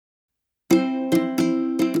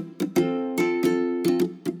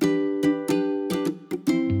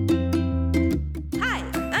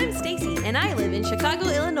Chicago,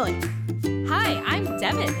 Illinois. Hi, I'm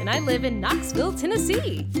Devin, and I live in Knoxville,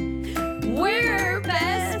 Tennessee. We're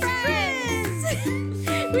best friends!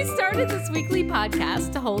 We started this weekly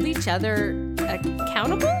podcast to hold each other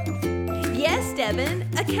accountable? Yes, Devin,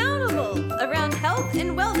 accountable around health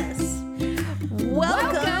and wellness.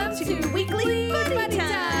 Welcome to Weekly Buddy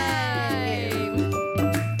Time!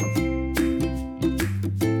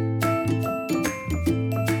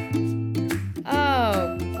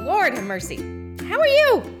 Oh, Lord have mercy. How are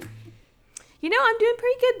you? You know, I'm doing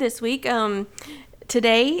pretty good this week.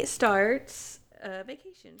 Today starts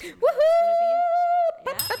vacation. Woohoo!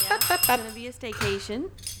 It's going to be a staycation,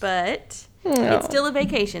 but it's still a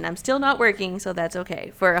vacation. I'm still not working, so that's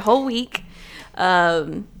okay. For a whole week.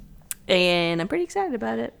 And I'm pretty excited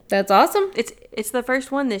about it. That's awesome. It's the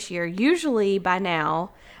first one this year. Usually by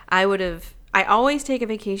now, I always take a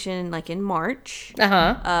vacation like in March.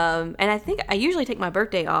 And I think I usually take my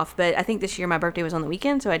birthday off, but I think this year my birthday was on the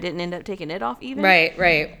weekend, so I didn't end up taking it off even.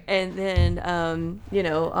 Right. And then,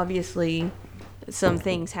 obviously some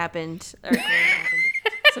things happened.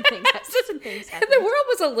 Some things happened. The world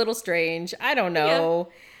was a little strange. I don't know.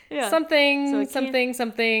 Yeah. Something. So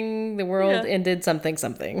The world ended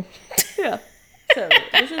something. Yeah. So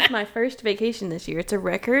this is my first vacation this year. It's a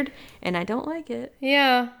record, and I don't like it.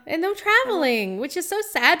 Yeah. And no traveling, which is so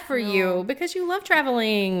sad for you because you love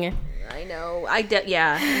traveling. I know.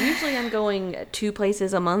 Usually I'm going 2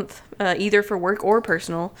 places a month, either for work or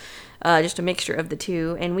personal, just a mixture of the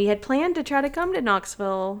two. And we had planned to try to come to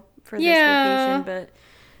Knoxville for this vacation, but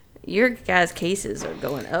your guys' cases are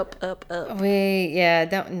going up. Don't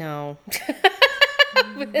know.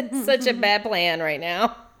 It's such a bad plan right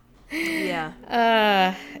now. Yeah.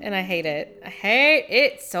 And I hate it. I hate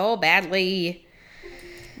it so badly.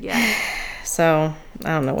 Yeah. So I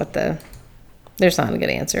don't know there's not a good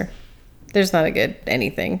answer. There's not a good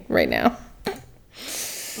anything right now.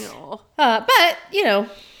 No. But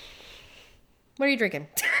what are you drinking?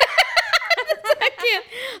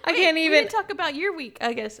 I can't even. We didn't talk about your week.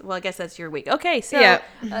 I guess that's your week. Okay. So. Yeah.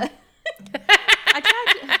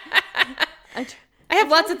 I have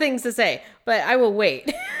lots of things to say, but I will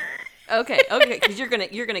wait. Okay, because you're gonna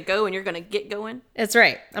go and you're gonna get going. That's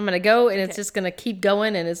right. I'm gonna go and it's just gonna keep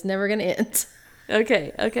going and it's never gonna end.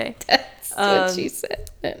 Okay. That's what she said.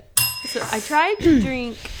 So I tried to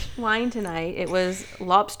drink wine tonight. It was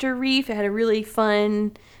Lobster Reef. It had a really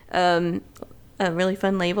fun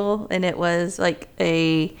label, and it was like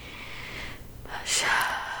a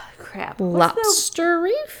Lobster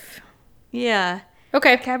Reef. Yeah.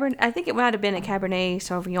 Okay. I think it might have been a Cabernet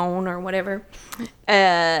Sauvignon or whatever.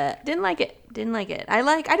 Didn't like it. I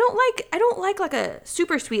don't like a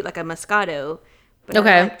super sweet like a Moscato, but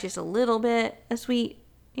I like just a little bit of sweet,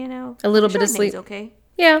 A little bit of sweet. Okay.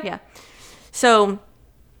 Yeah. So,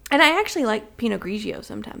 and I actually like Pinot Grigio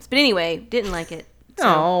sometimes. But anyway, didn't like it.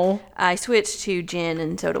 So I switched to gin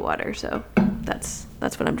and soda water. So that's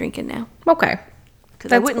what I'm drinking now. Okay.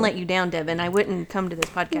 Because I wouldn't let you down, Devin. I wouldn't come to this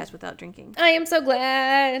podcast without drinking. I am so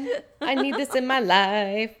glad. I need this in my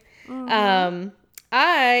life. Mm-hmm.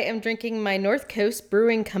 I am drinking my North Coast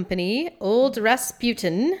Brewing Company Old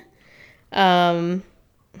Rasputin high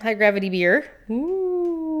gravity beer.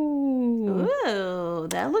 Ooh,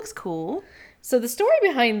 that looks cool. So the story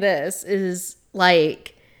behind this is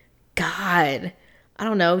like, God, I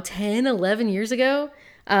don't know, 10, 11 years ago.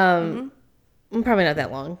 Probably not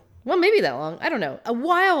that long. Well, maybe that long. I don't know. A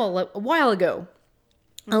while ago,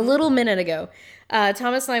 a little minute ago,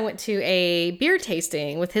 Thomas and I went to a beer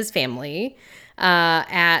tasting with his family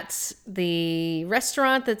at the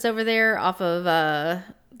restaurant that's over there off of the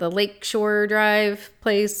Lakeshore Drive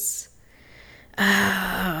place.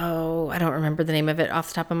 Oh, I don't remember the name of it off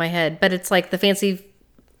the top of my head, but it's like the fancy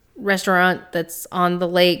restaurant that's on the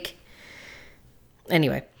lake.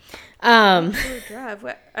 Anyway. Drive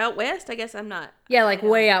out west. I guess I'm not. Yeah, like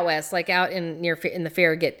way out west, like out in the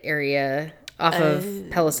Farragut area, off of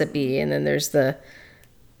Pellissippi, and then there's the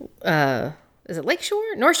is it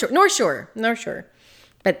Lakeshore? North Shore,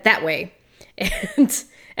 but that way. And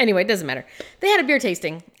anyway, it doesn't matter. They had a beer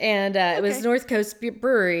tasting, and it was North Coast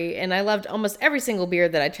Brewery, and I loved almost every single beer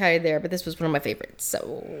that I tried there, but this was one of my favorites.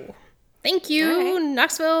 So, thank you,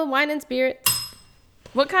 Knoxville Wine and Spirits.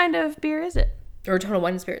 What kind of beer is it? Or Total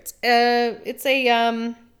Wine and Spirits. It's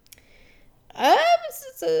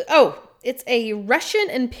a Russian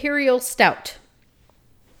Imperial Stout.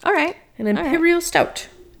 All right. An Imperial Stout.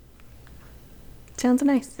 Sounds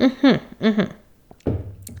nice.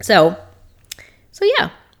 So yeah.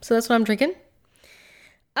 So that's what I'm drinking.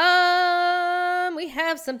 We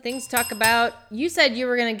have some things to talk about. You said you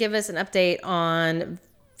were going to give us an update on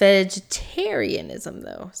vegetarianism,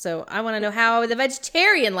 though. So I want to know how the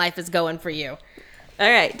vegetarian life is going for you. All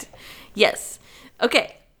right. Yes.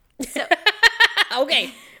 Okay. So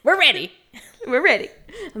Okay, we're ready. we're ready.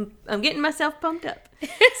 I'm getting myself pumped up.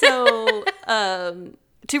 So,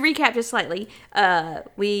 to recap just slightly,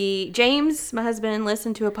 James, my husband,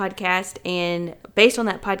 listened to a podcast, and based on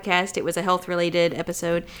that podcast, it was a health-related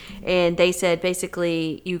episode, and they said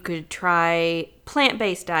basically you could try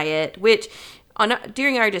plant-based diet, which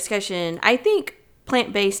during our discussion, I think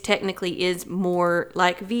plant-based technically is more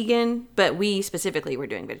like vegan, but we specifically were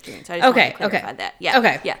doing vegetarian. So I just wanted to clarify that. Yeah.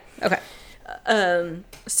 Okay. Yeah. Okay.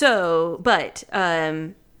 So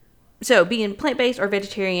being plant-based or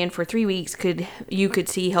vegetarian for 3 weeks you could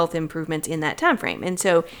see health improvements in that time frame. And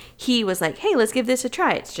so he was like, hey, let's give this a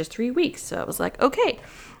try. It's just 3 weeks. So I was like, okay.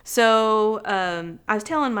 So I was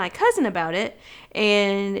telling my cousin about it,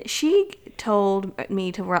 and she told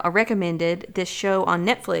me recommended this show on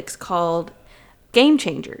Netflix called Game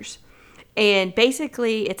Changers. And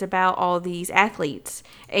basically it's about all these athletes,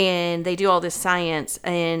 and they do all this science,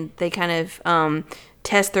 and they kind of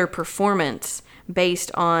test their performance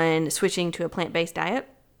based on switching to a plant-based diet.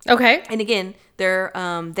 Okay. And again,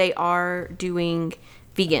 they are doing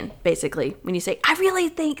vegan, basically. When you say, I really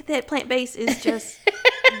think that plant-based is just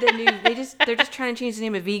the new, they're just trying to change the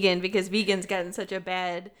name of vegan because vegan's gotten such a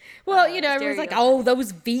bad everyone's like, oh,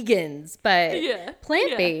 those vegans, but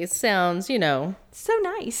plant-based sounds, so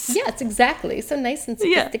nice. Yes, exactly. So nice and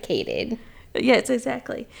sophisticated. Yes,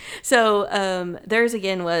 exactly. So theirs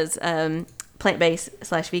again was plant-based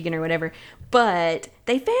 / vegan or whatever, but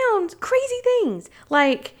they found crazy things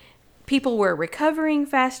like people were recovering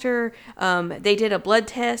faster. They did a blood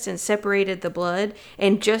test and separated the blood,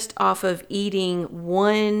 and just off of eating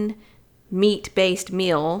one meat-based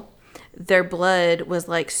meal, their blood was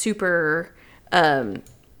like super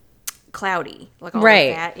cloudy, like all the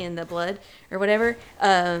fat in the blood or whatever.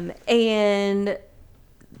 And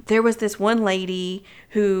there was this one lady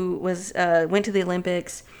who was went to the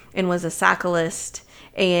Olympics and was a cyclist,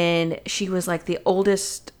 and she was like the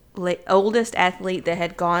oldest athlete that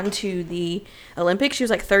had gone to the Olympics. She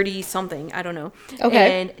was like 30 something, I don't know.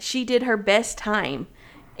 Okay. And she did her best time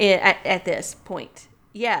at this point.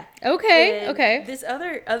 Yeah. Okay. And okay. This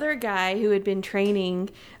other guy who had been training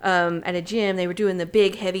at a gym, they were doing the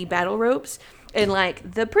big heavy battle ropes. And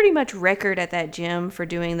like the pretty much record at that gym for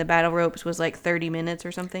doing the battle ropes was like 30 minutes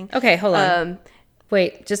or something. Okay, hold on.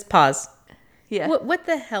 Wait, just pause. Yeah. What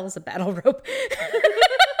the hell's a battle rope?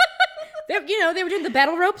 They were doing the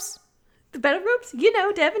battle ropes. The battle ropes?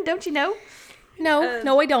 Devin, don't you know?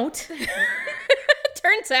 No, I don't.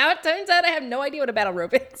 Turns out I have no idea what a battle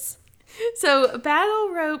rope is. So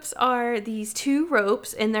battle ropes are these two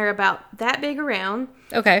ropes, and they're about that big around.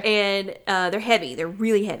 Okay. And they're heavy. They're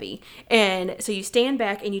really heavy. And so you stand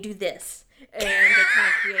back and you do this, and they kind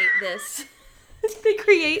of create this. They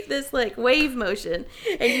create this like wave motion,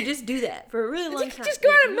 and you just do that for a really long time. Just go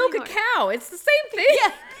out and milk a cow. It's the same thing.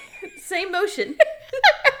 Yeah. Same motion.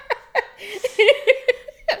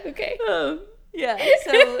 Okay. Yeah.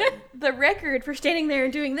 So the record for standing there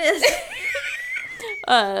and doing this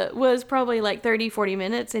was probably like 30, 40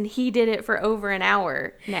 minutes, and he did it for over an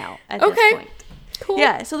hour now at this point. Cool.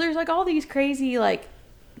 Yeah. So there's like all these crazy like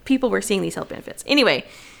people were seeing these health benefits. Anyway,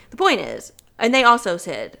 the point is, and they also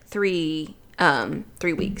said 3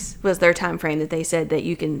 weeks was their time frame that they said that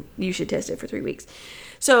you should test it for 3 weeks.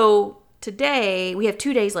 So today we have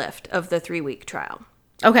 2 days left of the 3-week trial.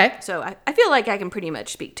 Okay. So I feel like I can pretty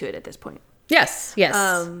much speak to it at this point. Yes.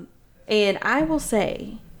 And I will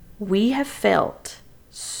say we have felt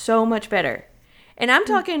so much better. And I'm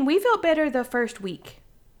talking, we felt better the first week.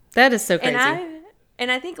 That is so crazy.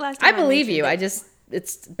 And I think last time I believe you.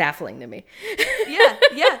 It's baffling to me. Yeah.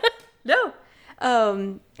 No.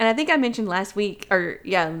 And I think I mentioned last week,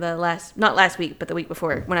 not last week, but the week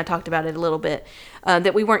before when I talked about it a little bit,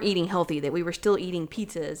 that we weren't eating healthy, that we were still eating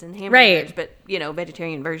pizzas and hamburgers, but,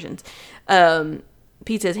 vegetarian versions,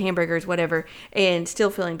 pizzas, hamburgers, whatever, and still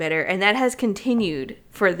feeling better. And that has continued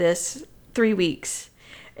for this 3 weeks.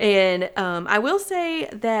 And, I will say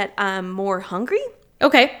that I'm more hungry.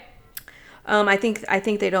 Okay. I think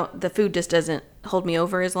the food just doesn't hold me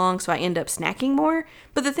over as long, so I end up snacking more.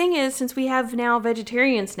 But the thing is, since we have now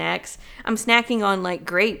vegetarian snacks, I'm snacking on like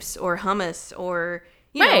grapes or hummus or,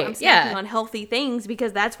 I'm snacking on healthy things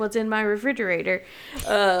because that's what's in my refrigerator.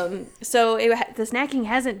 So the snacking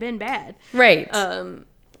hasn't been bad. Right.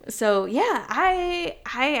 So yeah, I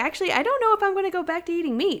don't know if I'm going to go back to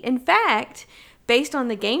eating meat. In fact, based on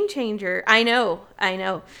the Game Changer, I know.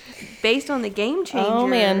 Based on the Game Changer, oh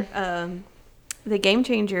man, the Game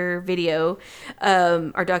Changer video,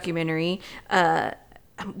 or documentary,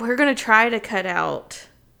 we're gonna try to cut out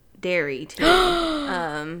dairy too.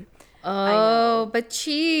 Oh, but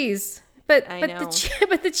cheese. But I but know.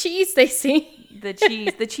 but the cheese, Stacey. The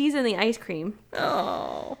cheese and the ice cream.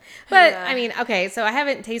 Oh. But I mean, okay, so I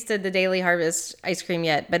haven't tasted the Daily Harvest ice cream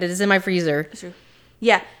yet, but it is in my freezer.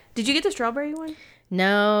 Yeah. Did you get the strawberry one?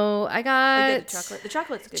 No, I I got get the chocolate. The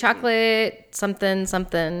chocolate's good. chocolate,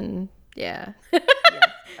 something. Yeah. Okay.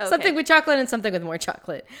 Something with chocolate and something with more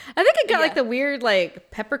chocolate. I think I got like Yeah. the weird like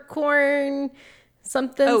peppercorn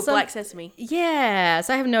something. Oh, black sesame. Yeah,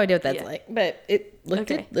 so I have no idea what that's Yeah. like, but it looked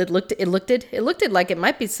Okay. it looked like it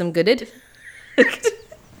might be some gooded.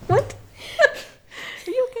 What? Are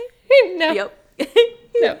you okay? No. Yep.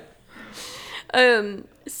 No.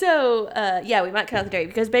 So yeah, we might cut out the dairy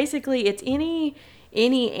because basically it's any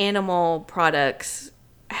animal products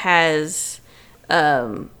has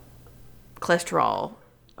cholesterol.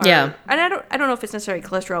 Yeah. And I don't know if it's necessarily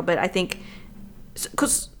cholesterol, but I think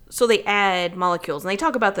so they add molecules and they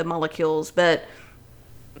talk about the molecules, but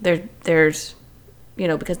there's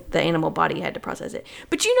because the animal body had to process it.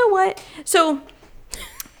 But you know what? So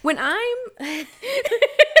when I'm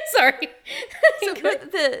Sorry. so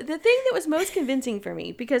the thing that was most convincing for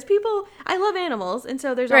me, because I love animals, and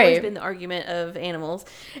so there's always Right. been the argument of animals,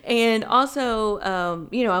 and also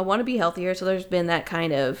I want to be healthier, so there's been that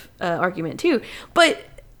kind of argument too. But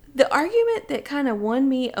the argument that kind of won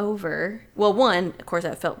me over, well, one, of course,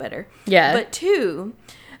 I felt better. Yeah. But two,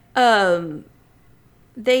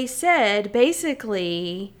 they said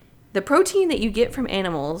basically the protein that you get from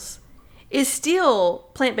animals is still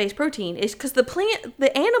plant-based protein. It's because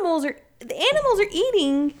the animals are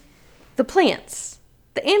eating the plants.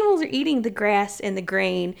 The animals are eating the grass and the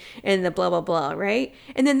grain and the blah blah blah, right?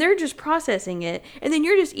 And then they're just processing it, and then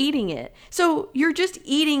you're just eating it. So you're just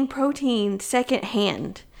eating protein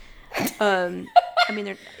secondhand. I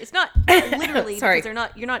mean, it's not literally Sorry. because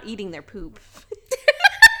you're not eating their poop.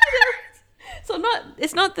 So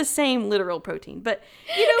it's not the same literal protein, but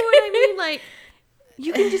you know what I mean? Like,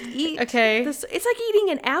 you can just eat. Okay. It's like eating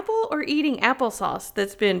an apple or eating applesauce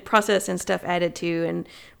that's been processed and stuff added to and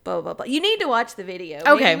blah, blah, blah. You need to watch the video.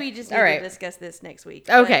 Okay. Maybe we just need All right. to discuss this next week.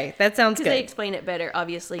 Okay, that sounds Because they good. explain it better,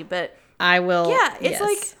 obviously, but I will. yeah, it's yes.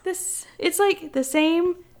 like this. It's like the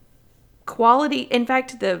same quality. In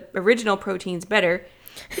fact, the original protein's better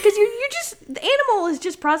because you're just the animal is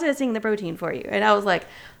just processing the protein for you. And I was like,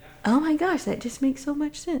 oh my gosh, that just makes so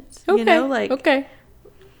much sense. Okay. Like okay.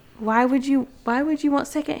 why would you want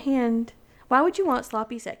secondhand? Why would you want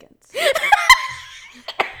sloppy seconds?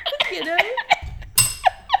 you know.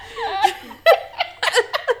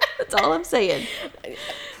 That's all I'm saying.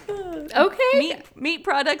 Okay. Meat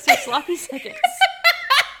products are sloppy seconds.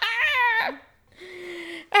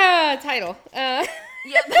 Title. Yep,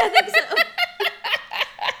 I think so.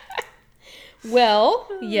 Well,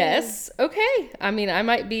 yes. Okay. I mean, I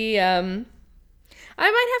might be. I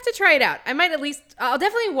might have to try it out. I'll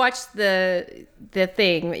definitely watch the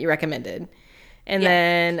thing that you recommended, and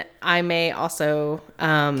then I may also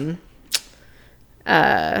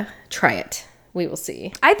try it. We will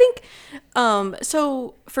see. I think,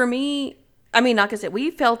 so for me, I mean, like I said, we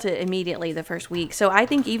felt it immediately the first week. So I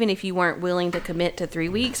think even if you weren't willing to commit to 3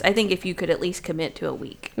 weeks, I think if you could at least commit to a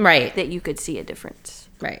week, Right. that you could see a difference.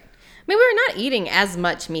 Right. I mean, we're not eating as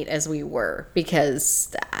much meat as we were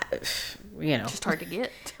because, Just hard to get.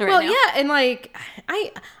 Right well, now. yeah, and like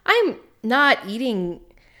I'm not eating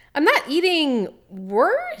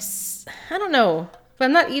worse. I don't know, but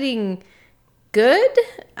I'm not eating good.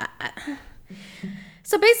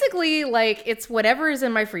 So basically, like, it's whatever is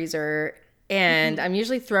in my freezer, and I'm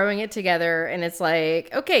usually throwing it together, and it's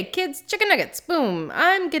like, okay, kids, chicken nuggets, boom.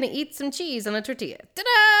 I'm gonna eat some cheese on a tortilla.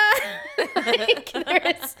 Ta-da! Like,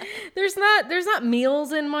 there's not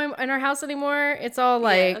meals in our house anymore. It's all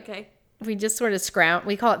like, okay. we just sort of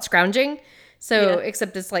we call it scrounging. So, Yeah.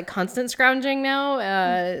 except it's like constant scrounging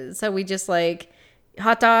now. So we just like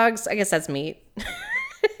hot dogs. I guess that's meat.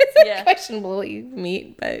 It's Yeah. questionable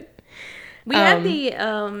meat, but We had the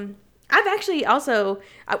I've actually also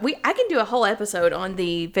I can do a whole episode on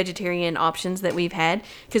the vegetarian options that we've had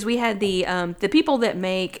because we had the people that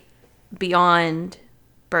make Beyond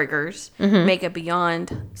Burgers make a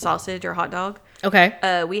Beyond sausage or hot dog.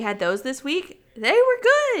 okay. We had those this week. They were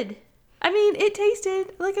good. I mean, it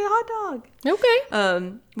tasted like a hot dog.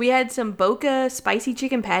 Okay. We had some Boca spicy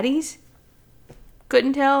chicken patties.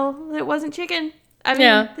 Couldn't tell it wasn't chicken. I mean,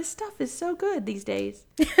 Yeah. this stuff is so good these days.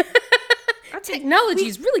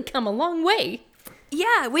 Technology's really come a long way.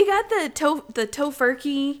 Yeah, we got the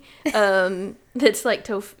tofurkey. That's like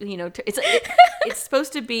it's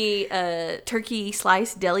supposed to be a turkey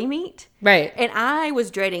sliced deli meat. Right. And I was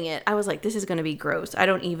dreading it. I was like, this is going to be gross. I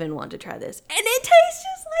don't even want to try this. And it tastes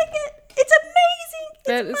just like it. It's amazing.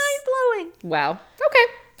 It's mind blowing. Wow. Okay.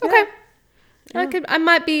 Yeah. I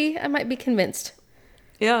might be convinced.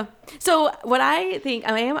 Yeah. So what I think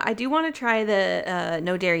I do want to try the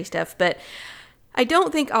no dairy stuff, but I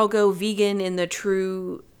don't think I'll go vegan in the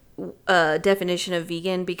true definition of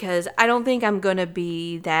vegan, because I don't think I'm going to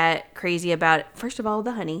be that crazy about it. First of all,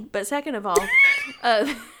 the honey, but second of all,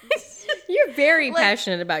 you're very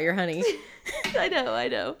passionate about your honey. I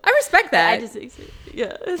know. I respect that. I just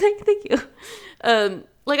yeah. Thank you.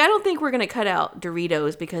 Like, I don't think we're going to cut out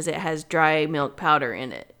Doritos because it has dry milk powder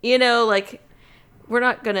in it. You know, like, we're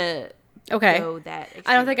not going to go that extreme.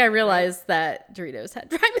 I don't think I realized that Doritos had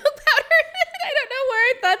dry milk powder in it. I don't know where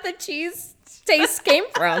I thought the cheese taste came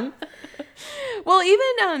from. Well,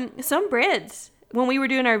 even some breads. When we were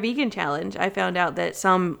doing our vegan challenge, I found out that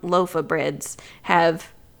some loaf of breads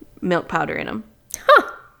have milk powder in them.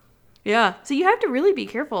 Huh. Yeah. So you have to really be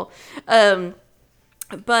careful.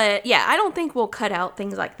 But yeah, I don't think we'll cut out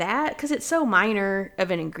things like that because it's so minor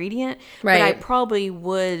of an ingredient. Right. But I probably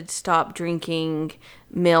would stop drinking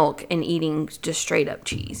milk and eating just straight up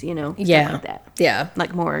cheese, you know? Yeah. Stuff like that. Yeah.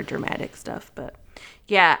 Like more dramatic stuff. But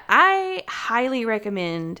yeah, I highly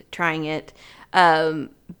recommend trying it.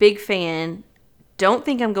 Big fan. Don't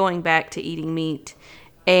think I'm going back to eating meat.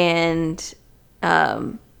 And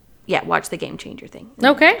yeah, watch the Game Changer thing.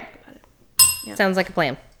 Okay. Yeah. Sounds like a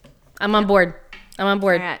plan. I'm on board. All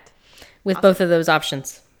right. With awesome. Both of those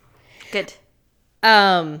options. Good.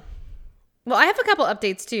 Well, I have a couple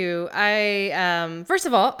updates too. I first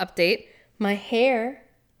of all, update my hair.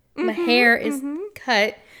 My hair is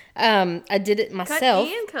cut. I did it myself.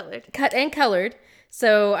 Cut and colored.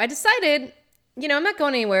 So I decided, I'm not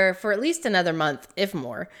going anywhere for at least another month, if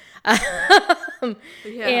more.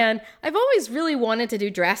 And I've always really wanted to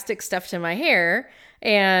do drastic stuff to my hair,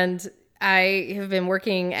 and I have been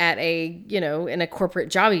working at in a corporate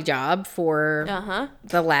jobby job for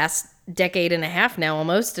the last decade and a half now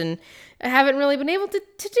almost. And I haven't really been able to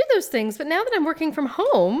do those things. But now that I'm working from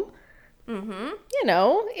home,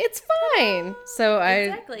 it's fine. So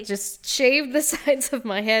I just shaved the sides of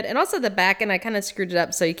my head and also the back, and I kind of screwed it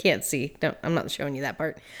up so you can't see. I'm not showing you that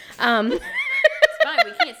part. It's fine. We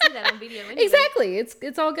can't see that on video anyway. Exactly.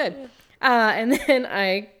 It's all good. And then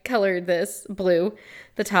I colored this blue.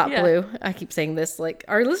 The top blue. I keep saying this, like,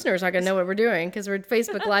 our listeners aren't going to know what we're doing because we're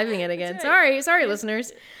Facebook Living it again. Right. Sorry,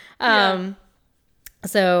 listeners. So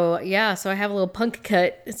I have a little punk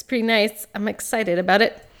cut. It's pretty nice. I'm excited about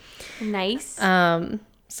it. Nice.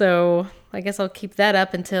 So I guess I'll keep that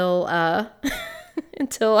up until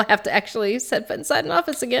until I have to actually set foot inside an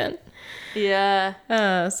office again.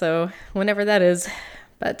 Yeah. So whenever that is,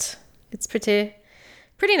 but it's pretty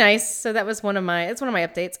nice. So that was one of my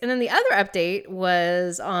updates. And then the other update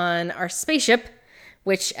was on our spaceship,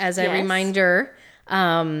 which, as a reminder,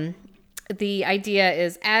 the idea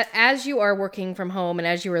is as you are working from home and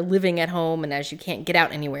as you are living at home and as you can't get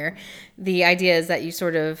out anywhere, the idea is that you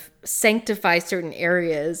sort of sanctify certain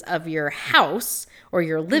areas of your house or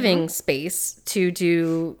your living space to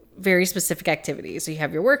do very specific activities. So you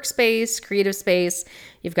have your workspace, creative space,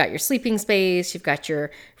 you've got your sleeping space, you've got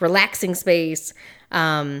your relaxing space,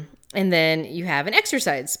 and then you have an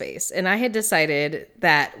exercise space. And I had decided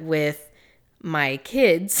that with my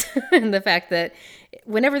kids and the fact that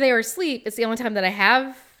whenever they are asleep, it's the only time that I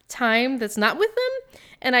have time that's not with them.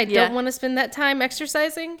 And I don't want to spend that time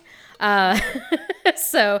exercising.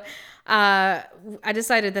 So I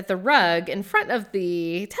decided that the rug in front of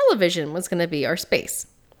the television was going to be our space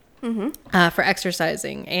for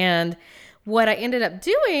exercising. And what I ended up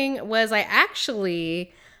doing was I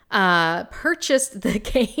actually purchased the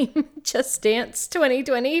game Just Dance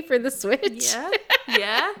 2020 for the Switch.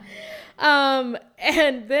 Yeah.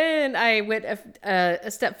 And then I went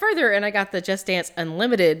a step further and I got the Just Dance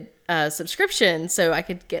Unlimited subscription so I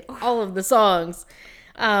could get all of the songs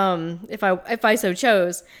if I so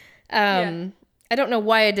chose. I don't know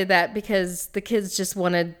why I did that because the kids just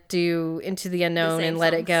want to do Into the Unknown and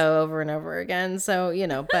Let It Go over and over again. So,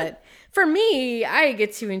 but for me, I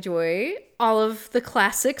get to enjoy all of the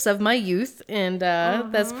classics of my youth, and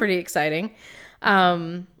that's pretty exciting.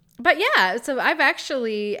 But yeah, so I've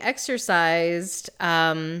actually exercised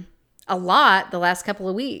a lot the last couple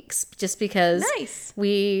of weeks just because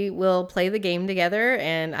we will play the game together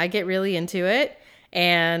and I get really into it.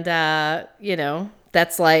 And,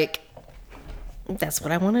 that's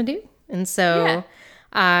what I want to do. And so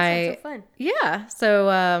sounds so fun. Yeah.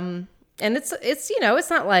 So And it's it's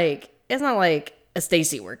not like a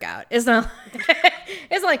Stacy workout. It's not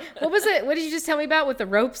it's like, what was it? What did you just tell me about with the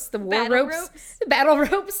ropes, the war Battle ropes? ropes? Battle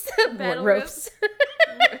ropes. Battle ropes.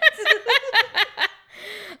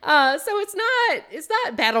 So it's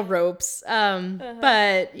not battle ropes. But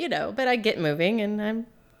but I get moving and I'm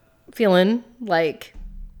feeling like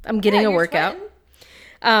I'm getting a workout.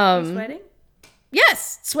 Sweating?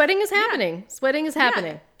 Yes, sweating is happening. Sweating is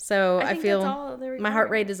happening. So I think feel that's all they're my heart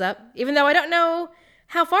rate is up, even though I don't know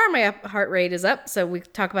how far my heart rate is up. So we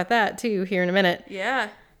talk about that too here in a minute. Yeah.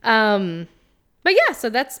 But yeah, so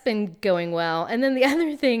that's been going well. And then the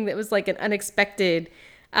other thing that was like an unexpected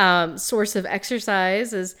source of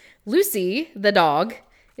exercise is Lucy, the dog,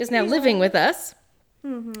 is now living with us.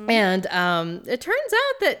 Mm-hmm. And it turns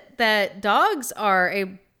out that dogs are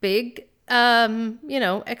a big,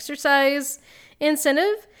 exercise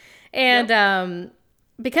incentive. And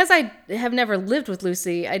because I have never lived with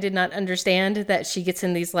Lucy, I did not understand that she gets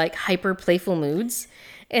in these like hyper playful moods.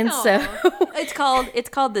 And so it's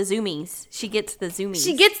called the zoomies. She gets the zoomies.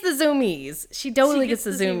 She gets the zoomies. She totally gets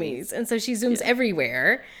the zoomies. And so she zooms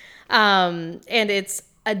everywhere. And it's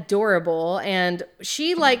adorable. And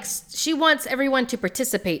she wants everyone to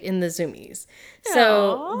participate in the zoomies.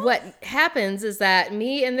 So what happens is that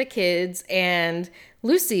me and the kids and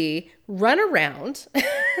Lucy run around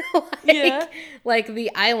like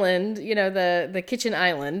the island, the kitchen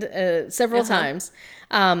island several times.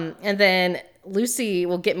 And then Lucy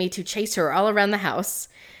will get me to chase her all around the house.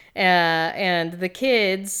 And the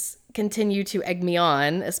kids continue to egg me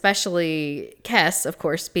on, especially Kess, of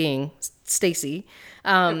course, being Stacy.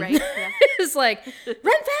 Right. Yeah. It's like, run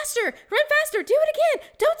faster, do it again,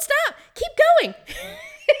 don't stop, keep going.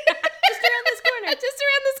 Just around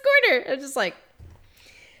this corner. I'm just like,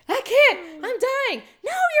 I can't, I'm dying.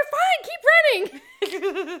 No, you're fine, keep running.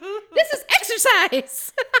 This is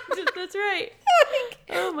exercise. That's right.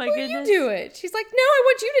 Oh my goodness. You do it. She's like, no, I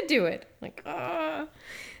want you to do it. I'm like, ah.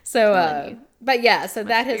 So, but yeah, so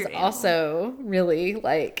that has also really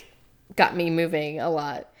like got me moving a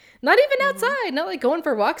lot. Not even outside, not like going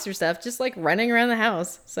for walks or stuff, just like running around the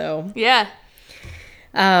house. So yeah,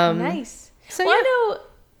 nice. So I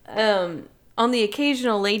know on the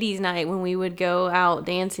occasional ladies' night when we would go out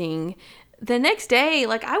dancing, the next day,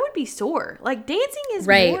 like I would be sore. Like dancing is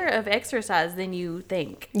more of exercise than you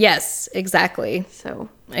think. Yes, exactly. So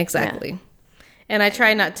exactly. Yeah. And I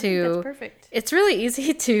try not to. That's perfect. It's really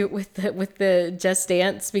easy to with the Just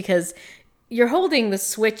Dance because you're holding the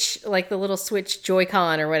Switch, like the little Switch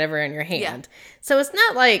Joy-Con or whatever in your hand. Yeah. So it's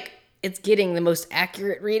not like it's getting the most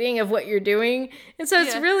accurate reading of what you're doing. And so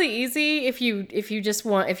it's really easy if you just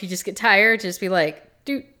get tired, just be like,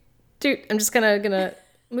 doot, I'm just gonna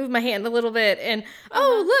move my hand a little bit and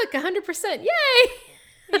look, 100%, yay.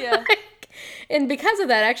 Yeah. And because of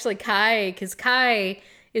that, actually Kai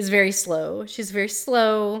is very slow. She's very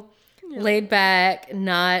slow, laid back,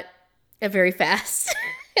 not a very fast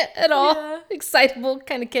at all, excitable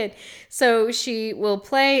kind of kid. So she will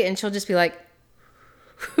play and she'll just be like,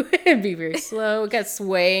 and be very slow,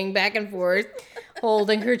 swaying back and forth,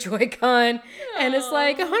 holding her Joy-Con. And it's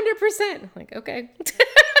like 100%. I'm like, okay.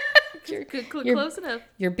 you're close enough.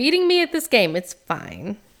 You're beating me at this game. It's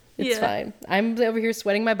fine. It's fine. I'm over here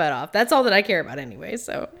sweating my butt off. That's all that I care about anyway.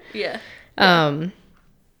 So yeah.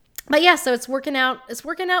 But yeah, so it's working out. It's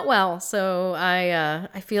working out well. So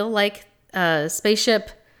I feel like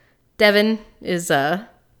Spaceship Devin is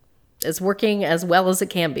working as well as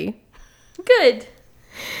it can be. Good.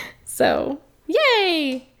 So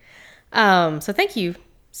yay. So thank you,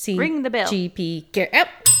 Ring the bell. GP. Oh,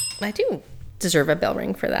 I do deserve a bell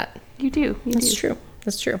ring for that. You do. That's true.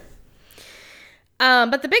 That's true.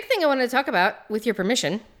 But the big thing I wanted to talk about, with your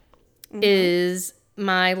permission, is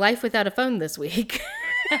my life without a phone this week.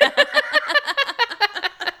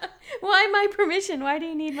 Why my permission? Why do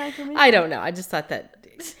you need my permission? I don't know. I just thought that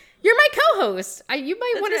you're my co-host. You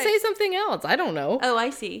might want to say something else. I don't know. Oh,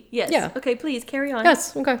 I see. Yes. Yeah. Okay, please carry on.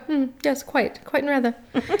 Yes. Okay. Yes, quite and rather.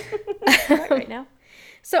 right now.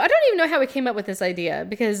 So I don't even know how we came up with this idea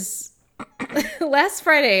because last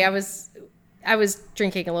Friday I was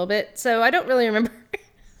drinking a little bit, so I don't really remember.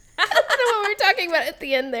 I don't know what we were talking about at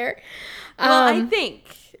the end there. Well, I think.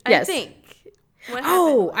 What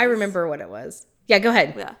happened I remember what it was. Yeah, go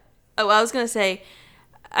ahead. Yeah. Oh, I was going to say,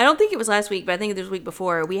 I don't think it was last week, but I think it was the week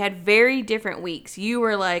before. We had very different weeks. You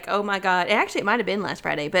were like, oh my God. Actually, it might have been last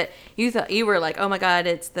Friday, but you were like, oh my God,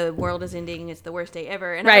 the world is ending. It's the worst day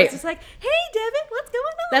ever. And I was just like, hey, Devin, what's going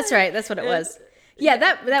on? That's right. That's what it was. Yeah,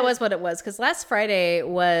 that was what it was. Because last Friday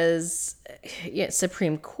was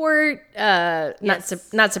Supreme Court. Not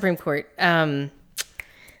Supreme Court.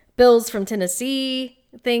 Bills from Tennessee.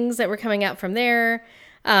 things that were coming out from there.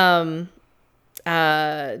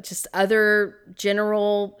 Just other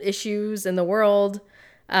general issues in the world.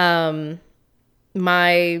 My,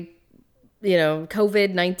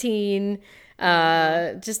 COVID-19,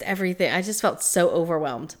 just everything. I just felt so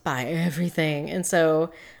overwhelmed by everything. And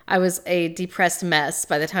so I was a depressed mess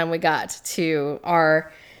by the time we got to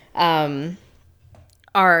our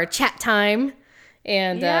chat time.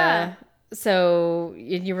 And, so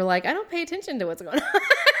you were like, I don't pay attention to what's going on.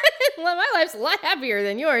 Well, my life's a lot happier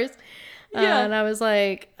than yours. And I was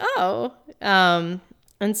like, oh.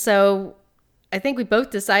 And so I think we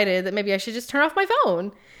both decided that maybe I should just turn off my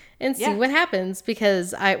phone and see what happens,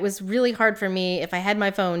 because it was really hard for me, if I had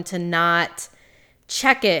my phone, to not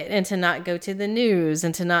check it and to not go to the news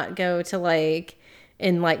and to not go to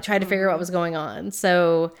try to figure out what was going on.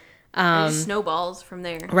 So it just snowballs from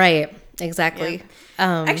there. Right. Exactly.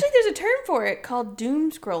 Yeah. Actually, there's a term for it called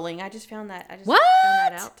doom scrolling. I just found that. Found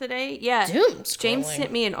that out today. Yeah. Doom scrolling. James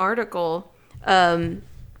sent me an article.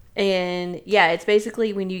 And it's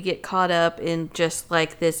basically when you get caught up in just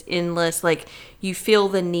like this endless, like you feel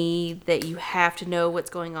the need that you have to know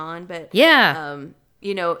what's going on. But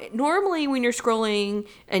normally when you're scrolling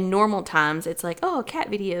in normal times, it's like, oh,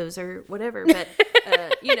 cat videos or whatever. But,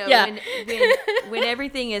 when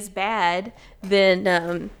everything is bad,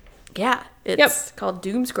 then, it's called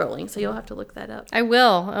doom scrolling. So you'll have to look that up. I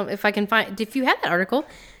will. If I can if you have that article,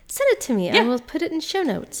 send it to me. Yeah. I will put it in show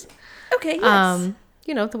notes. Okay. Yes.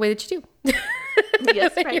 The way that you do.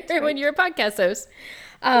 Yes, when you're a podcast host.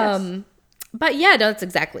 But yeah, no,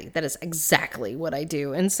 that is exactly what I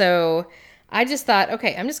do. And so I just thought,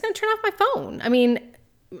 okay, I'm just going to turn off my phone. I mean,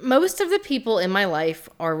 most of the people in my life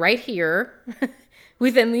are right here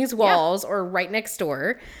within these walls or right next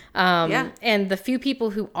door. And the few people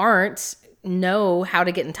who aren't know how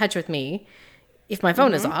to get in touch with me if my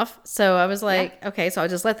phone is off. So I was like, okay, so I'll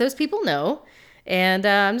just let those people know. And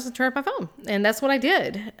I'm just going to turn off my phone. And that's what I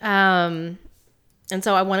did. And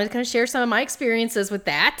so I wanted to kind of share some of my experiences with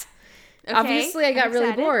that. Okay, obviously, I got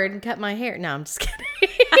really bored and cut my hair. No, I'm just kidding.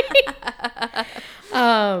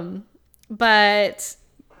 But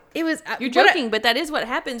it was... You're joking, but that is what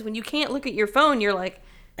happens when you can't look at your phone. You're like,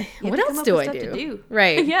 what else do I do?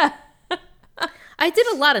 Right. Yeah. I did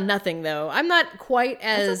a lot of nothing, though. I'm not quite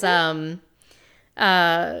as...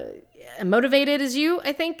 motivated as you,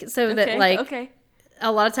 I think, so that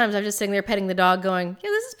a lot of times I'm just sitting there petting the dog going, yeah,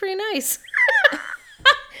 this is pretty nice.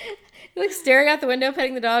 Like staring out the window,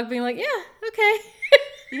 petting the dog, being like, yeah, okay.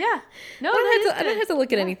 Yeah. No, I don't have to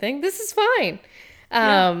look at anything. This is fine.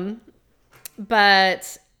 But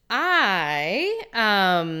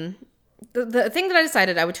the thing that I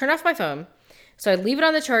decided, I would turn off my phone. So I'd leave it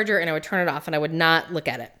on the charger and I would turn it off and I would not look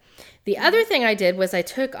at it. The other thing I did was I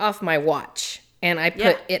took off my watch. And I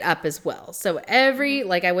put it up as well. So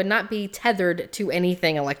I would not be tethered to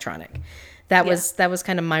anything electronic. That was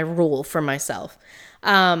kind of my rule for myself.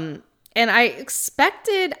 And I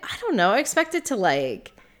expected to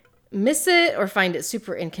miss it or find it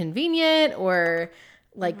super inconvenient or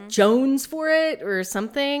Jones for it or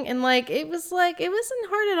something. And it wasn't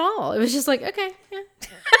hard at all. It was just like, okay, yeah.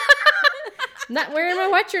 Not wearing my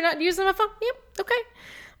watch or not using my phone. Yep, okay.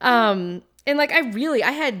 And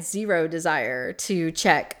I had zero desire to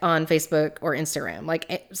check on Facebook or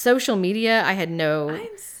Instagram. Social media, I had no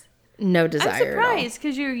desire. I'm surprised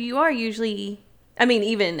because you are usually, I mean,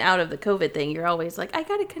 even out of the COVID thing, you're always like, I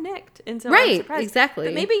gotta connect, and so I'm surprised. Exactly.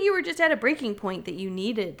 But maybe you were just at a breaking point that you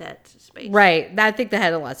needed that space. Right. I think that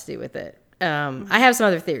had a lot to do with it. I have some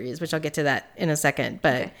other theories, which I'll get to that in a second,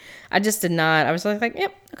 but I just did not. I was like,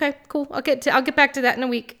 yep, okay, cool. I'll get back to that in a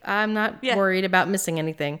week. I'm not worried about missing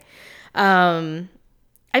anything. I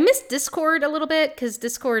miss Discord a little bit because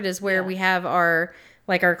Discord is where we have our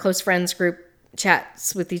close friends group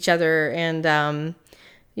chats with each other. And, there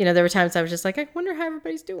were times I was just like, I wonder how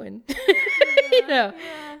everybody's doing,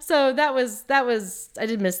 So that was, I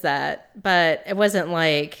did miss that, but it wasn't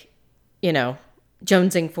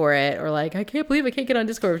jonesing for it or I can't believe I can't get on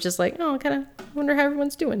Discord. It was just I kind of wonder how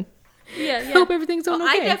everyone's doing. Yeah. Hope everything's okay.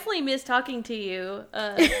 I definitely miss talking to you.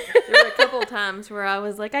 There were a couple of times where I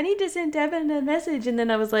was like, I need to send Devin a message, and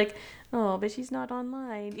then I was like, oh, but she's not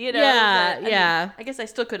online. I guess I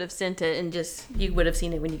still could have sent it, and just you would have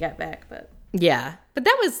seen it when you got back. But but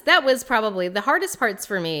that was probably the hardest parts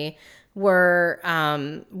for me were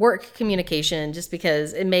work communication, just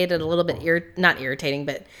because it made it a little bit not irritating,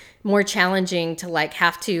 but more challenging to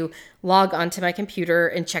have to log onto my computer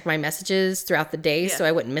and check my messages throughout the day so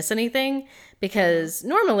I wouldn't miss anything, because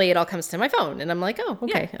normally it all comes to my phone and I'm like, oh,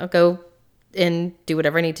 okay, I'll go and do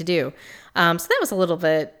whatever I need to do. So that was a little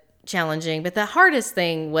bit challenging, but the hardest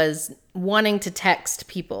thing was wanting to text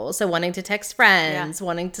people. So wanting to text friends,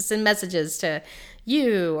 wanting to send messages to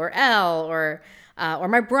you or Elle or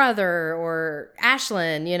my brother or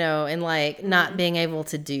Ashlyn, you know, and like not being able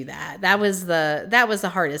to do that. That was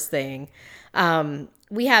the hardest thing.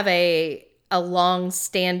 We have a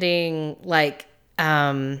long-standing like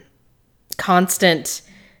constant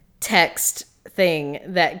text thing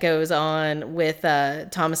that goes on with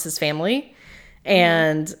Thomas's family,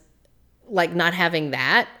 and like not having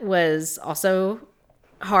that was also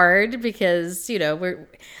hard because, you know,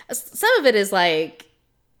 some of it is like,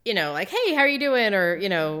 you know, like, hey, how are you doing? Or, you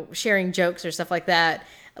know, sharing jokes or stuff like that.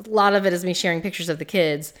 A lot of it is me sharing pictures of the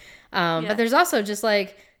kids. But there's also just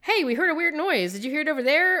like, hey, we heard a weird noise. Did you hear it over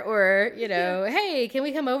there? Or, you know, hey, can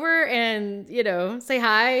we come over and, you know, say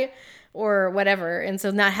hi or whatever. And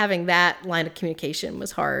so not having that line of communication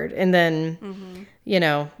was hard. And then, you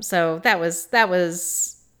know, so that was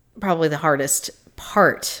probably the hardest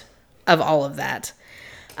part of all of that.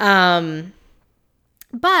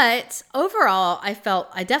 But overall, I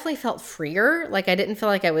definitely felt freer. Like I didn't feel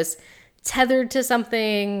like I was tethered to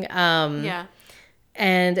something.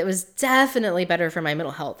 And it was definitely better for my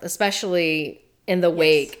mental health, especially in the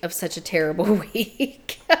wake of such a terrible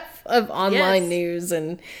week of online news.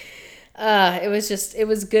 And it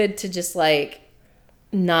was good to just like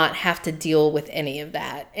not have to deal with any of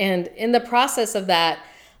that. And in the process of that,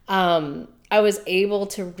 I was able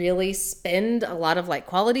to really spend a lot of like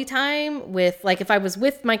quality time with, like, if I was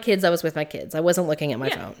with my kids, I was with my kids. I wasn't looking at my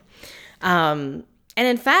phone. And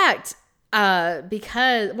in fact,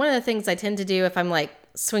 because one of the things I tend to do if I'm like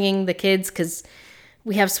swinging the kids, because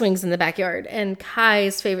we have swings in the backyard, and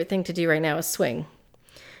Kai's favorite thing to do right now is swing,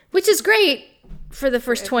 which is great for the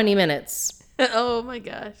first 20 minutes. Oh my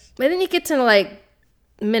gosh. But then you get to like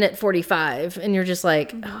minute 45 and you're just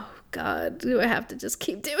like, oh God, do I have to just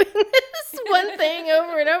keep doing this one thing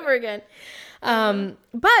over and over again?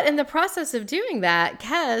 But in the process of doing that,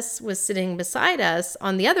 Kes was sitting beside us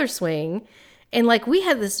on the other swing. And like, we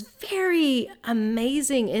had this very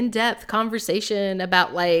amazing in-depth conversation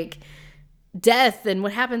about like death and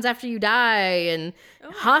what happens after you die and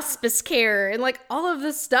hospice care and like all of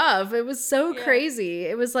this stuff. It was so crazy.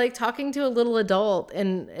 It was like talking to a little adult,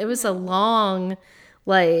 and it was a long,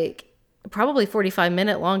 like probably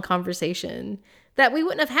 45-minute long conversation that we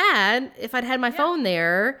wouldn't have had if I'd had my phone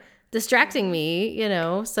there distracting me, you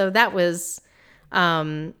know? So that was,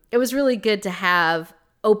 it was really good to have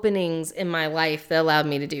openings in my life that allowed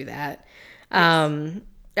me to do that. I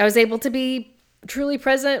was able to be truly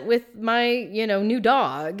present with my, you know, new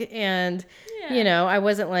dog. And, you know, I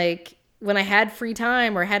wasn't like, when I had free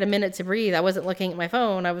time or had a minute to breathe, I wasn't looking at my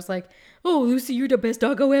phone. I was like, oh, Lucy, you're the best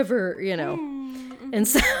doggo ever, you know? And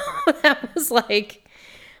so that was like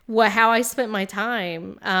how I spent my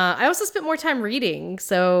time. I also spent more time reading.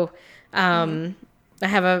 So I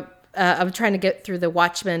have I'm trying to get through the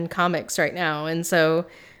Watchmen comics right now. And so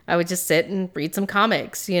I would just sit and read some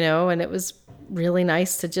comics, you know, and it was really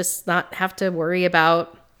nice to just not have to worry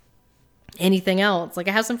about anything else. Like,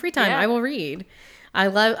 I have some free time. I will read. I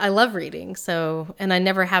love reading. So, and I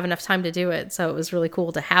never have enough time to do it. So it was really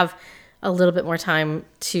cool to have a little bit more time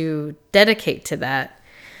to dedicate to that.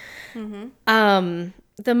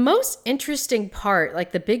 The most interesting part,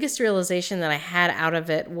 like the biggest realization that I had out of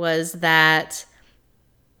it, was that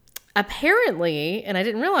apparently, and I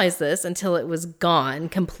didn't realize this until it was gone,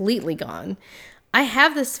 completely gone, I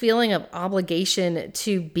have this feeling of obligation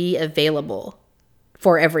to be available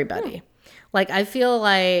for everybody. Like, I feel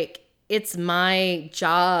like it's my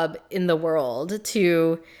job in the world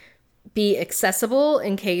to be accessible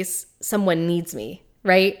in case someone needs me,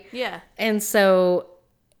 right? Yeah. And so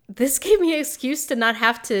this gave me an excuse to not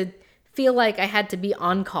have to feel like I had to be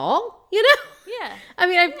on call, you know? Yeah. I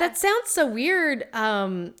mean, that sounds so weird.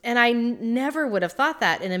 And I never would have thought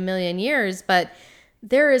that in a million years, but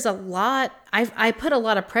there is a lot, I put a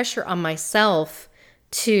lot of pressure on myself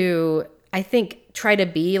to, I think, try to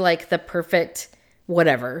be like the perfect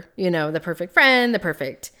whatever, you know, the perfect friend, the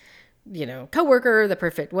perfect, you know, coworker, the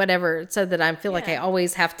perfect whatever, so that I feel like I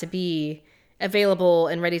always have to be available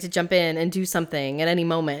and ready to jump in and do something at any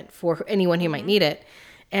moment for anyone who might need it.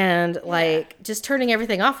 And like, just turning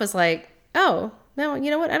everything off was like, oh, no, you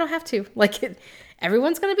know what? I don't have to. Like,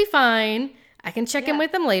 everyone's going to be fine. I can check in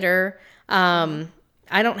with them later.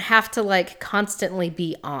 I don't have to like constantly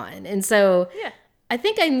be on. And so I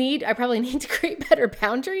think I probably need to create better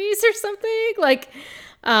boundaries or something. Like,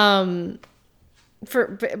 but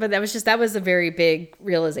that was a very big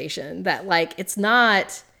realization that like, it's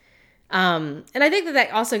not, and I think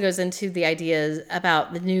that also goes into the ideas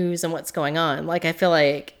about the news and what's going on. Like, I feel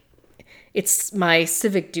like it's my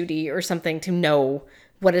civic duty or something to know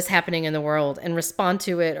what is happening in the world and respond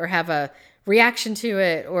to it or have a reaction to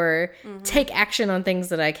it or take action on things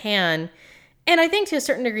that I can. And I think to a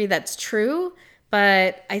certain degree that's true,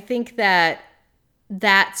 but I think that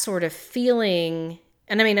sort of feeling,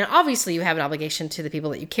 and I mean, obviously you have an obligation to the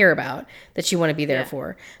people that you care about, that you want to be there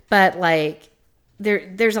for, but like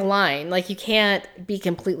there's a line, like you can't be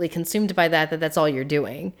completely consumed by that's all you're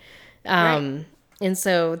doing. Right. And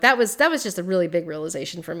so that was just a really big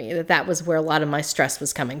realization for me, that was where a lot of my stress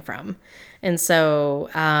was coming from. And so,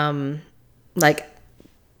 like,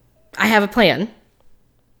 I have a plan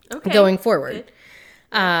going forward.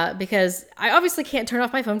 Because I obviously can't turn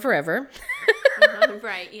off my phone forever.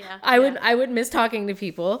 Right, yeah. I would miss talking to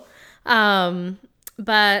people.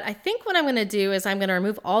 But I think what I'm going to do is I'm going to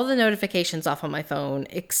remove all the notifications off on my phone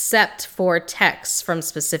except for texts from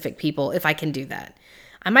specific people, if I can do that.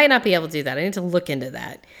 I might not be able to do that. I need to look into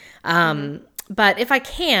that. But if I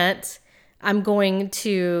can't, I'm going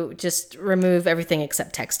to just remove everything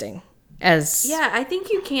except texting. I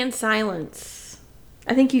think you can silence.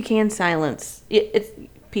 It's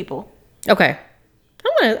people. Okay.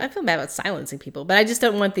 I feel bad about silencing people, but I just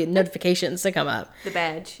don't want the notifications to come up. The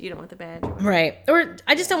badge. You don't want the badge. Right. Or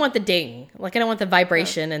I just don't want the ding. Like, I don't want the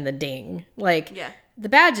vibration and the ding. Like, the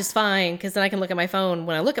badge is fine because then I can look at my phone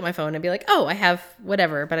when I look at my phone and be like, oh, I have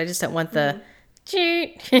whatever, but I just don't want the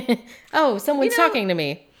oh, someone's talking to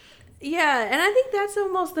me. Yeah, and I think that's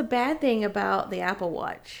almost the bad thing about the Apple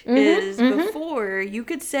Watch is before you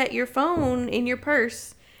could set your phone in your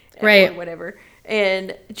purse or whatever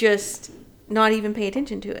and just not even pay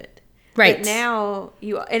attention to it. Right. But now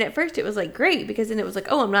and at first it was like great because then it was like,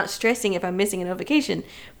 oh, I'm not stressing if I'm missing a notification.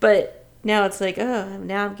 But now it's like, oh,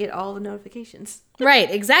 now I get all the notifications. Right,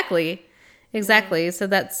 exactly. So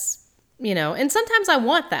that's, and sometimes I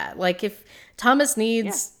want that. Like if Thomas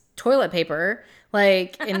needs toilet paper,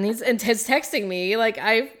 like, and is texting me, like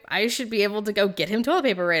I should be able to go get him toilet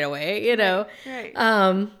paper right away,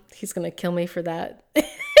 Right. He's going to kill me for that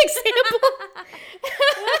example.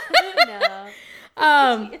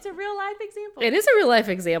 No. It's a real life example. It is a real life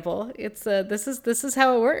example. It's this is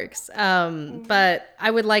how it works. But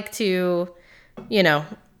I would like to,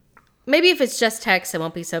 maybe if it's just text, it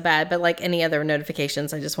won't be so bad. But like any other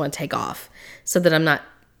notifications, I just want to take off so that I'm not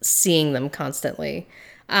seeing them constantly.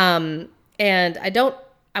 And I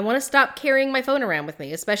want to stop carrying my phone around with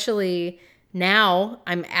me, especially now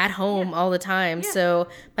I'm at home all the time. Yeah. So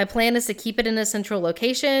my plan is to keep it in a central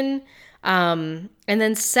location, and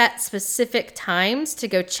then set specific times to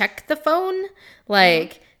go check the phone,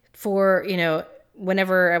 like for,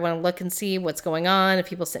 whenever I want to look and see what's going on, if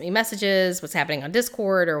people sent me messages, what's happening on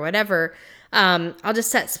Discord or whatever. I'll just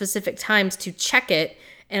set specific times to check it,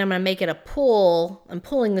 and I'm going to make it a pull. I'm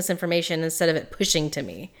pulling this information instead of it pushing to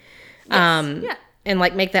me. Yes. And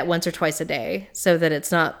like make that once or twice a day so that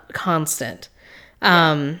it's not constant.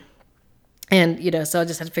 And, so I'll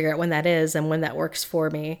just have to figure out when that is and when that works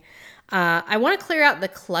for me. I want to clear out the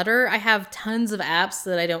clutter. I have tons of apps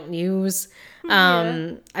that I don't use.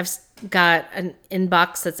 I've got an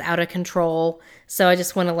inbox that's out of control. So I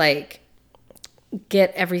just want to like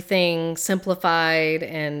get everything simplified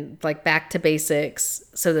and like back to basics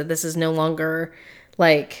so that this is no longer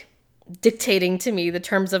like dictating to me the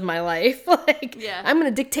terms of my life. I'm going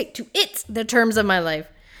to dictate to it the terms of my life.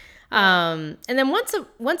 And then one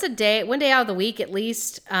day out of the week, at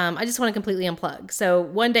least, I just want to completely unplug. So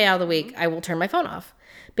one day out of the week, I will turn my phone off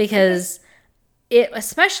because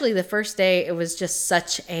especially the first day, it was just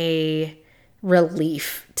such a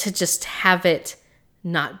relief to just have it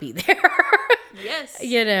not be there. Yes.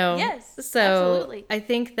 Yes. So absolutely. I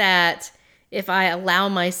think that if I allow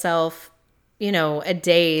myself a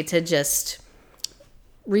day to just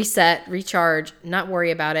reset, recharge, not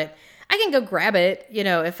worry about it, I can go grab it,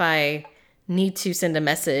 if I need to send a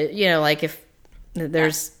message, like if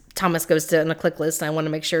there's Thomas goes to on a click list and I want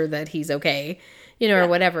to make sure that he's okay, or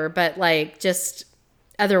whatever, but like just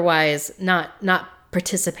otherwise not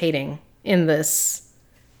participating in this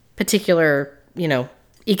particular,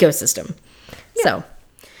 ecosystem. Yeah. So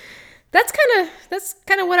that's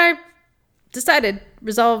kind of what I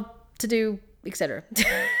resolved to do, etc.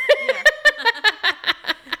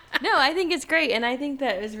 No, I think it's great. And I think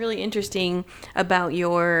that is really interesting about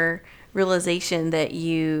your realization that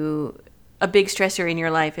a big stressor in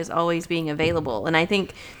your life is always being available. And I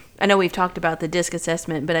know we've talked about the DISC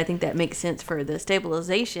assessment, but I think that makes sense for the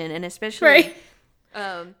stabilization and especially. Right.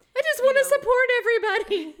 I just want to support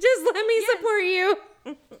everybody. Just let me support you.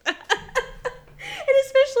 And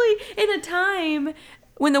especially in a time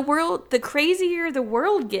when the crazier the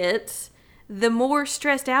world gets, the more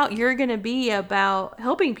stressed out you're going to be about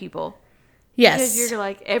helping people. Yes. Because you're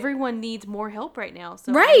like, everyone needs more help right now.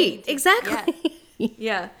 So Right. Exactly.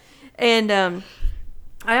 Yeah. And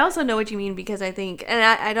I also know what you mean, because I think, and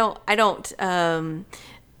I don't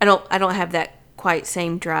have that quite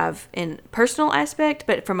same drive in personal aspect,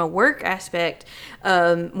 but from a work aspect,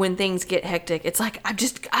 when things get hectic, it's like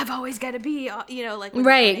I've always got to be, like when the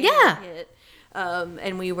Right, tornado yeah. hit,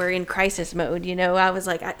 and we were in crisis mode. I was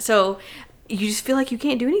like, so you just feel like you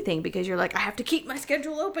can't do anything because you're like, I have to keep my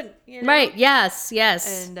schedule open. Right. Yes.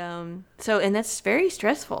 Yes. And and that's very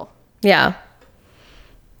stressful. Yeah.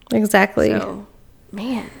 Exactly. So,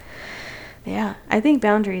 man, yeah, I think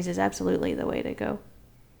boundaries is absolutely the way to go.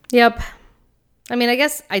 Yep. I mean, I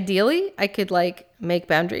guess ideally I could like make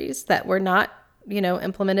boundaries that were not,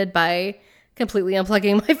 implemented by completely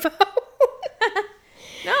unplugging my phone.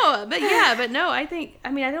 No, but no, I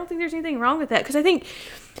don't think there's anything wrong with that, because I think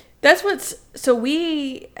so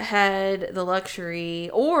we had the luxury,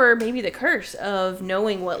 or maybe the curse, of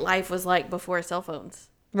knowing what life was like before cell phones.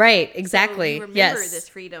 Right. Exactly. So we remember Yes. this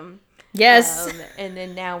freedom. Yes. And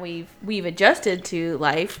then now we've adjusted to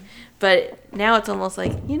life, but now it's almost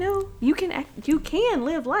like, you can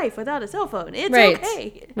live life without a cell phone. It's Right.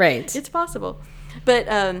 okay. Right. It's possible.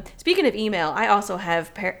 But speaking of email, I also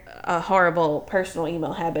have horrible personal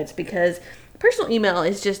email habits, because personal email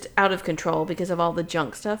is just out of control because of all the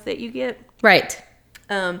junk stuff that you get. Right.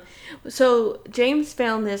 So James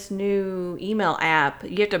found this new email app.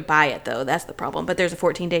 You have to buy it though. That's the problem. But there's a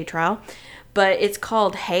 14-day trial. But it's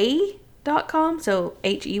called Hey.com. So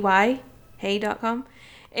HEY, Hey.com.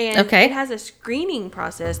 And Okay. it has a screening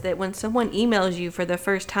process that when someone emails you for the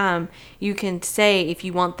first time, you can say if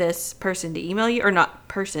you want this person to email you, or not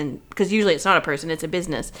person, because usually it's not a person, it's a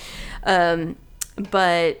business.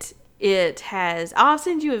 But it has, I'll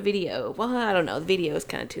send you a video. Well, I don't know. The video is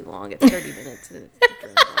kind of too long. It's 30 minutes. And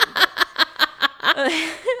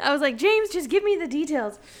I was like, James, just give me the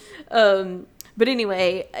details. But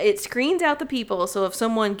anyway, it screens out the people. So if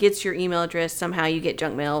someone gets your email address, somehow you get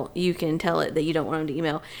junk mail, you can tell it that you don't want them to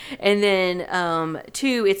email. And then,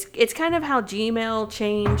 two, it's kind of how Gmail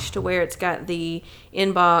changed to where it's got the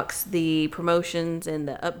inbox, the promotions, and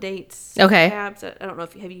the updates tabs. I don't know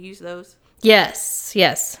have you used those? Yes.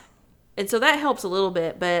 Yes. And so that helps a little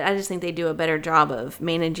bit, but I just think they do a better job of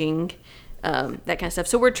managing that kind of stuff.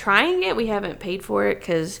 So we're trying it. We haven't paid for it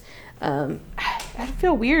because I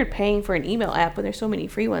feel weird paying for an email app when there's so many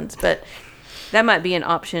free ones, but that might be an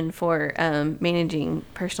option for managing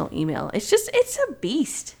personal email. It's a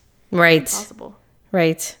beast. Right. It's impossible.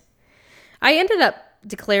 Right. I ended up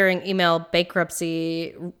declaring email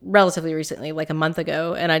bankruptcy relatively recently, like a month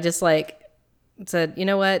ago, and I just said, you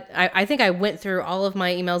know what? I think I went through all of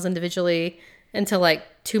my emails individually until like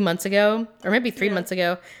 2 months ago, or maybe 3 months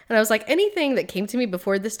ago. And I was like, anything that came to me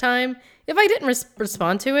before this time, if I didn't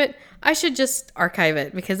respond to it, I should just archive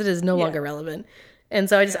it because it is no longer relevant. And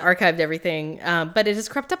so I just archived everything. But it has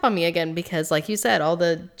crept up on me again because, like you said, all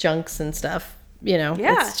the junks and stuff,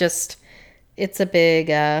 it's just, it's a big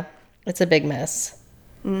mess.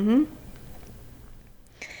 Mm-hmm.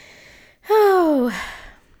 Oh,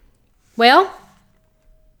 well,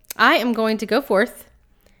 I am going to go forth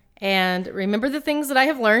and remember the things that I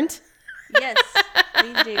have learned. Yes,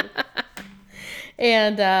 please do.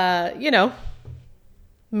 And,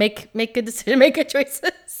 make good decisions, make good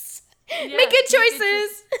choices. Yeah, make good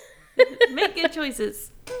choices. Make good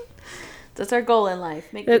choices. That's our goal in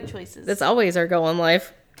life. Make good choices. That's always our goal in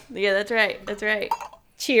life. Yeah, that's right. That's right.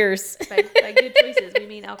 Cheers. By good choices, we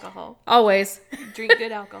mean alcohol. Always. Drink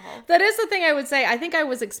good alcohol. That is the thing I would say. I think I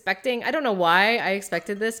was expecting, I don't know why I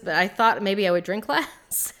expected this, but I thought maybe I would drink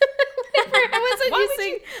less. I wasn't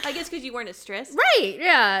using. I guess because you weren't as stressed. Right.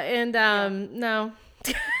 Yeah. And no.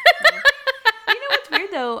 You know what's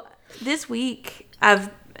weird though? This week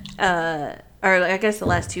I've, or I guess the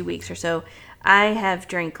last 2 weeks or so, I have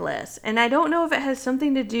drank less, and I don't know if it has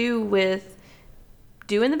something to do with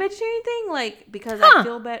doing the vegetarian thing, like because I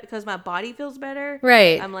feel better, because my body feels better.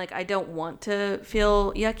 Right. I'm like, I don't want to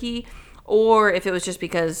feel yucky, or if it was just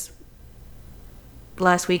because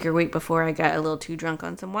last week or week before I got a little too drunk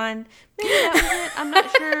on some wine. Maybe that was it. I'm not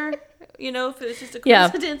sure, if it was just a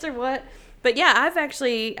coincidence or what. But yeah, I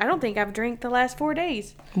don't think I've drank the last 4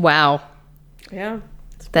 days. Wow. Yeah.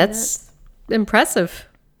 That's impressive.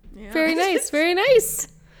 Yeah. Very nice. Very nice.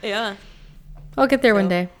 Yeah. I'll get there one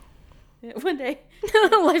day. Yeah, one day.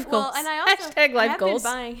 Life goals. Well, and I also Hashtag life have goals.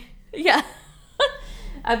 been buying. Yeah.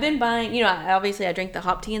 I've been buying, obviously I drank the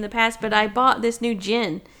hop tea in the past, but I bought this new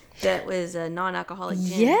gin that was a non-alcoholic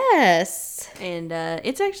gin. Yes. And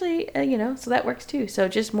it's actually, so that works too. So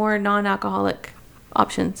just more non-alcoholic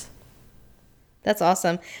options. That's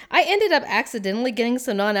awesome. I ended up accidentally getting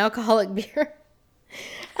some non-alcoholic beer.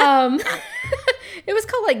 It was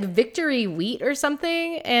called like Victory Wheat or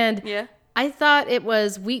something. And Yeah. I thought it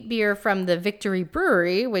was wheat beer from the Victory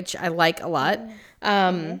Brewery, which I like a lot.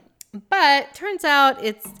 But turns out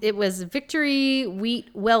it was Victory Wheat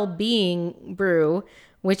Well-Being Brew,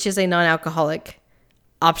 which is a non-alcoholic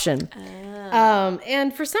option.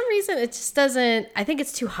 And for some reason, it just doesn't, I think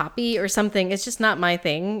it's too hoppy or something. It's just not my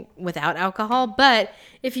thing without alcohol. But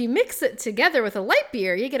if you mix it together with a light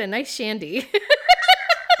beer, you get a nice shandy.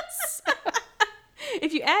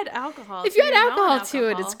 If you add alcohol. If you add alcohol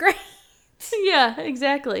to it, it's great. Yeah,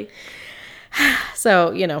 exactly.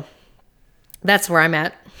 So, that's where I'm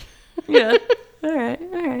at. Yeah. All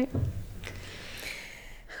right.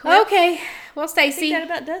 Okay. Well, I think Stacy, that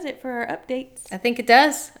about does it for our updates. I think it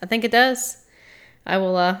does. I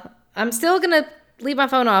will, I'm still going to leave my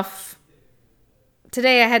phone off.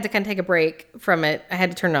 Today I had to kind of take a break from it. I had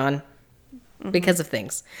to turn it on because of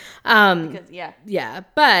things. Because, yeah. Yeah,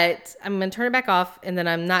 but I'm going to turn it back off, and then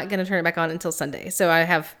I'm not going to turn it back on until Sunday. So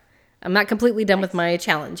I'm not completely done with my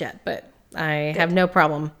challenge yet, but I have no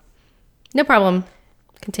problem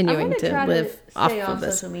continuing to live off of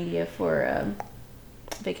this. Social media for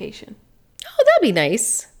vacation. Oh, that'd be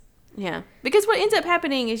nice. Yeah, because what ends up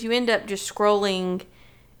happening is you end up just scrolling,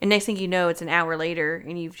 and next thing you know, it's an hour later,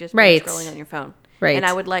 and you've just been Right. scrolling on your phone. Right. And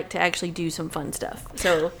I would like to actually do some fun stuff,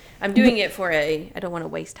 so I'm doing it for I don't want to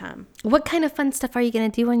waste time. What kind of fun stuff are you going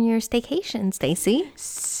to do on your staycation, Stacy?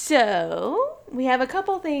 So we have a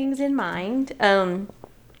couple things in mind.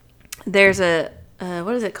 There's a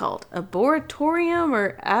what is it called? Arboretorium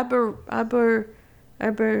or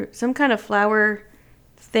some kind of flower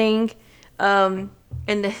thing. And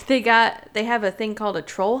they have a thing called a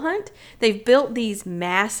troll hunt. They've built these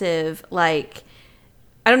massive, like,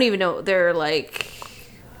 I don't even know, they're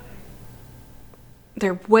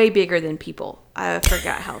way bigger than people. I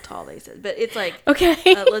forgot how tall they said, but it's like, Okay.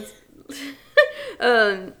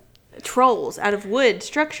 trolls out of wood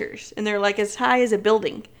structures, and they're like as high as a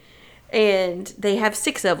building, and they have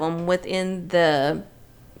 6 of them within the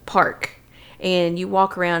park, and you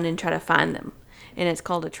walk around and try to find them, and it's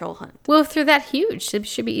called a troll hunt. Well, if they're that huge, it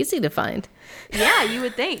should be easy to find. Yeah, you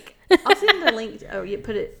would think. I'll send the link.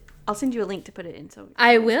 I'll send you a link to put it in. So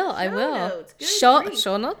I will. notes. Good Show grief.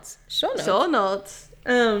 notes. Show notes.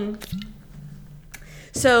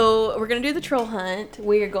 So we're gonna do the troll hunt.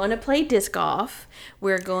 We are going to play disc golf.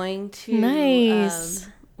 We're going to Nice.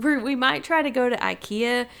 We might try to go to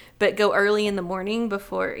IKEA, but go early in the morning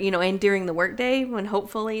before and during the workday when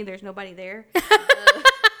hopefully there's nobody there.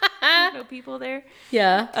 No people there.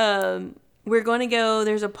 Yeah. We're going to go.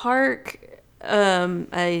 There's a park,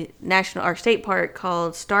 a national or state park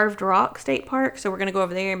called Starved Rock State Park. So we're gonna go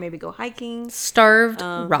over there and maybe go hiking. Starved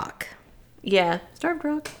Rock. Yeah, Starved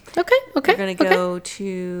Rock. Okay. We're gonna go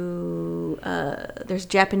to there's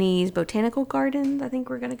Japanese botanical gardens. I think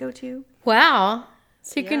we're gonna go to. Wow.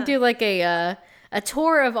 So you can Yeah. do like a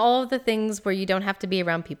tour of all of the things where you don't have to be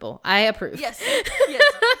around people. I approve. Yes.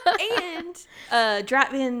 And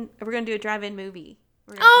drive-in. We're gonna do a drive-in movie.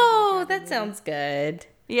 Oh, that sounds good.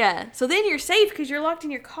 Yeah. So then you're safe because you're locked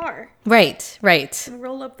in your car. Right. And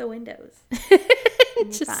roll up the windows.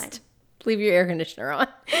 Just fine. leave your air conditioner on.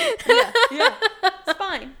 Yeah. It's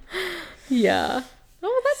fine. Yeah.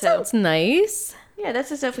 Oh, that So- sounds nice. Yeah, that's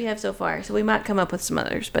the stuff we have so far. So we might come up with some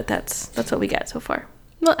others, but that's what we got so far.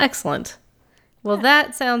 Well, excellent. Well,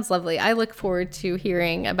 that sounds lovely. I look forward to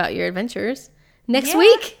hearing about your adventures next Yeah.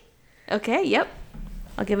 week. Okay. Yep.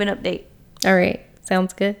 I'll give an update. All right.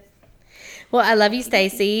 Sounds good. Well, I love you,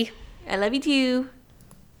 Stacy. I love you too.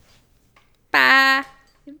 Bye.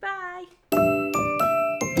 Bye.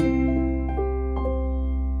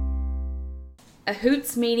 A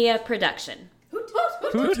Hoots Media production. Hoot, hoot,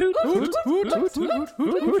 hoot, hoot, hoot, hoot, hoot,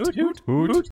 hoot, hoot, hoot, hoot.